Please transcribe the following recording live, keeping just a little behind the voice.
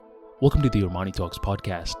Welcome to the Armani Talks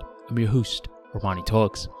podcast. I'm your host, Armani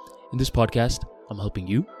Talks. In this podcast, I'm helping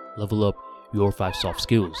you level up your 5 soft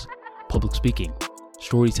skills: public speaking,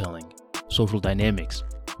 storytelling, social dynamics,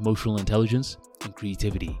 emotional intelligence, and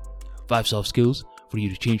creativity. 5 soft skills for you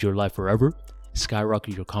to change your life forever,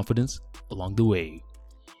 skyrocket your confidence along the way.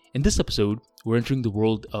 In this episode, we're entering the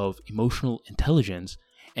world of emotional intelligence,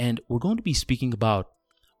 and we're going to be speaking about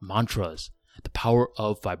mantras, the power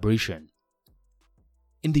of vibration.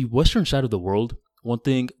 In the Western side of the world, one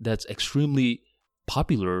thing that's extremely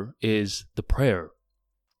popular is the prayer.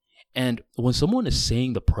 And when someone is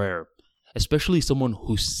saying the prayer, especially someone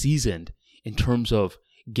who's seasoned in terms of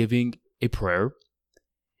giving a prayer,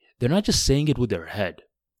 they're not just saying it with their head.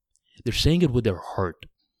 They're saying it with their heart.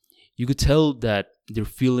 You could tell that they're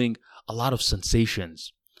feeling a lot of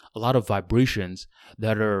sensations, a lot of vibrations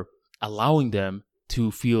that are allowing them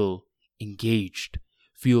to feel engaged,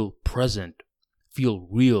 feel present, feel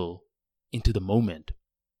real into the moment.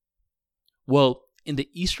 Well, in the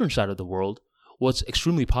Eastern side of the world, what's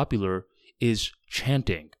extremely popular is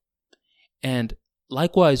chanting. And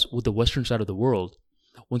likewise with the Western side of the world,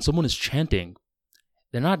 when someone is chanting,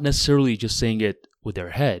 they're not necessarily just saying it with their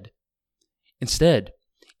head. Instead,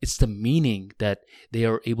 it's the meaning that they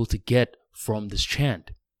are able to get from this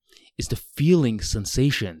chant. It's the feeling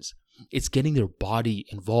sensations. It's getting their body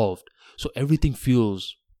involved so everything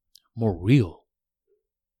feels more real.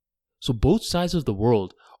 So both sides of the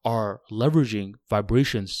world are leveraging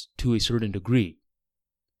vibrations to a certain degree.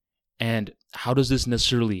 And how does this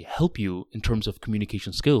necessarily help you in terms of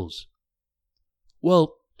communication skills?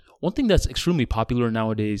 Well, one thing that's extremely popular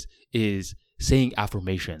nowadays is saying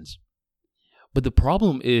affirmations. But the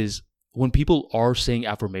problem is when people are saying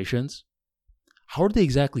affirmations, how are they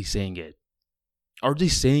exactly saying it? Are they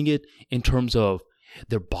saying it in terms of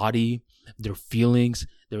their body, their feelings,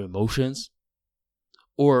 their emotions?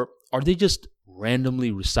 Or are they just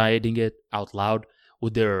randomly reciting it out loud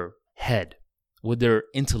with their head, with their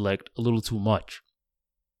intellect a little too much?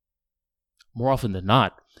 More often than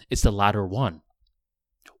not, it's the latter one.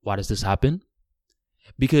 Why does this happen?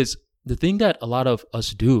 Because the thing that a lot of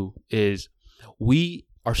us do is we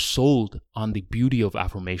are sold on the beauty of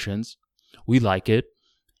affirmations. We like it.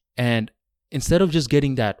 And instead of just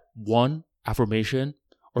getting that one affirmation,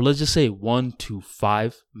 or let's just say 1 to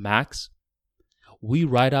 5 max, we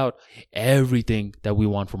write out everything that we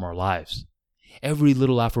want from our lives. Every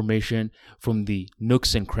little affirmation from the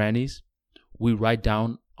nooks and crannies, we write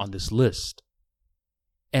down on this list.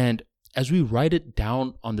 And as we write it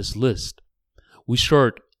down on this list, we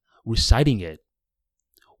start reciting it.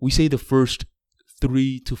 We say the first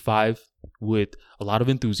 3 to 5 with a lot of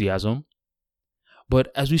enthusiasm.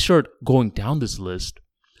 But as we start going down this list,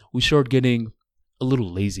 we start getting a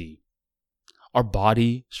little lazy. Our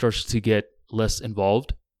body starts to get less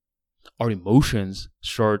involved. Our emotions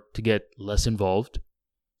start to get less involved.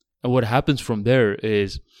 And what happens from there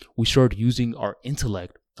is we start using our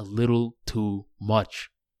intellect a little too much.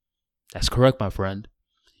 That's correct, my friend.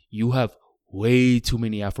 You have way too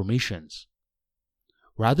many affirmations.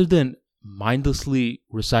 Rather than mindlessly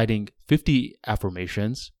reciting 50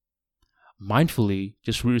 affirmations, mindfully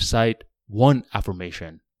just recite one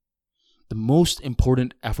affirmation. The most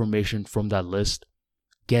important affirmation from that list,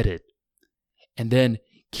 get it. And then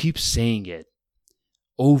keep saying it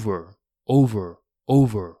over.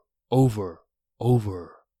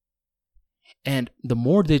 And the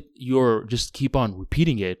more that you're just keep on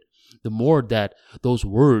repeating it, the more that those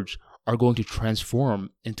words are going to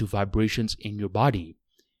transform into vibrations in your body.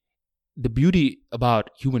 The beauty about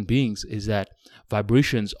human beings is that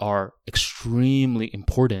vibrations are extremely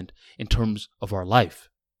important in terms of our life.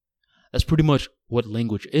 That's pretty much what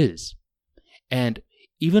language is. And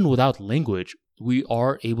even without language, we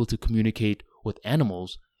are able to communicate with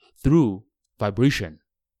animals through vibration.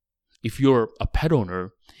 If you're a pet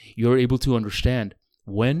owner, you're able to understand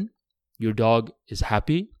when your dog is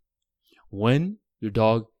happy, when your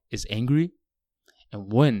dog is angry,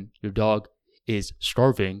 and when your dog is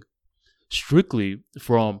starving, strictly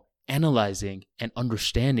from analyzing and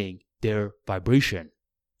understanding their vibration.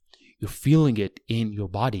 You're feeling it in your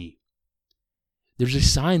body. There's a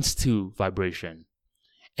science to vibration.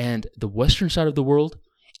 And the Western side of the world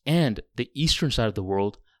and the Eastern side of the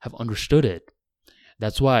world have understood it.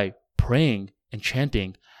 That's why praying and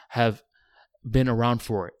chanting have been around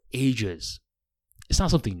for ages. It's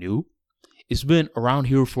not something new. It's been around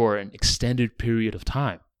here for an extended period of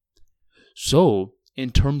time. So,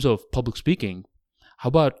 in terms of public speaking, how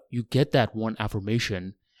about you get that one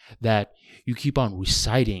affirmation that you keep on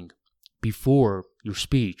reciting before your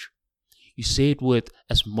speech? You say it with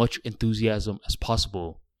as much enthusiasm as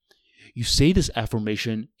possible. you say this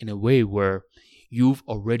affirmation in a way where you've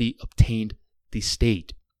already obtained the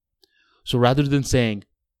state. So rather than saying,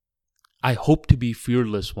 I hope to be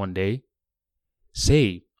fearless one day,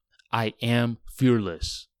 say, I am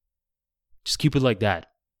fearless. Just keep it like that.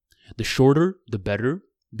 The shorter, the better,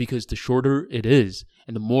 because the shorter it is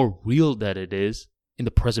and the more real that it is in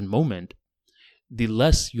the present moment, the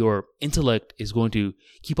less your intellect is going to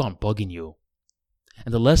keep on bugging you.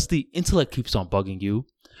 And the less the intellect keeps on bugging you,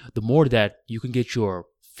 the more that you can get your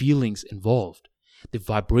feelings involved, the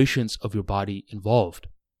vibrations of your body involved.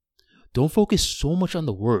 Don't focus so much on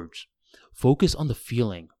the words. Focus on the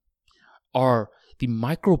feeling. Are the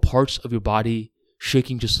micro parts of your body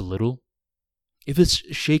shaking just a little? If it's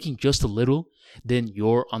shaking just a little, then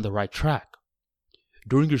you're on the right track.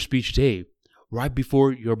 During your speech day, right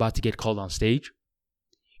before you're about to get called on stage,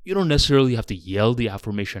 you don't necessarily have to yell the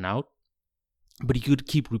affirmation out, but you could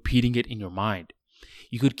keep repeating it in your mind.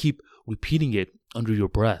 You could keep repeating it under your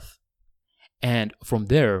breath. And from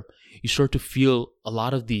there, you start to feel a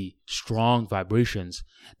lot of the strong vibrations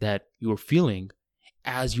that you're feeling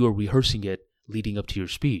as you are rehearsing it leading up to your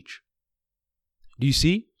speech. Do you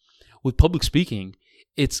see? With public speaking,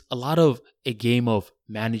 it's a lot of a game of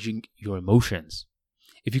managing your emotions.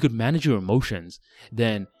 If you could manage your emotions,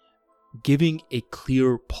 then giving a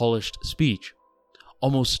clear, polished speech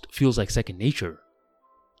almost feels like second nature.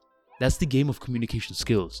 That's the game of communication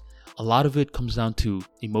skills. A lot of it comes down to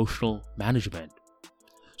emotional management.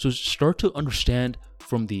 So start to understand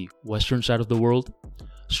from the Western side of the world,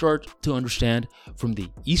 start to understand from the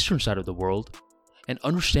Eastern side of the world, and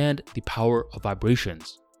understand the power of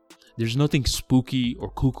vibrations. There's nothing spooky or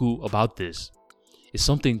cuckoo about this. It's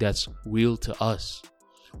something that's real to us.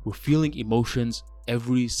 We're feeling emotions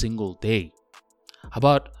every single day. How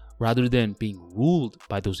about rather than being ruled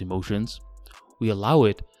by those emotions, we allow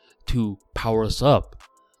it to power us up,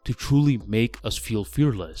 to truly make us feel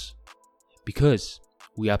fearless? Because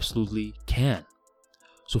we absolutely can.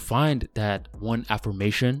 So find that one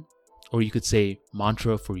affirmation, or you could say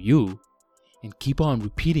mantra for you, and keep on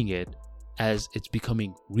repeating it as it's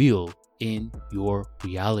becoming real in your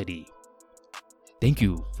reality. Thank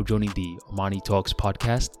you for joining the Armani Talks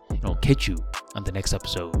podcast, and I'll catch you on the next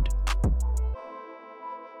episode.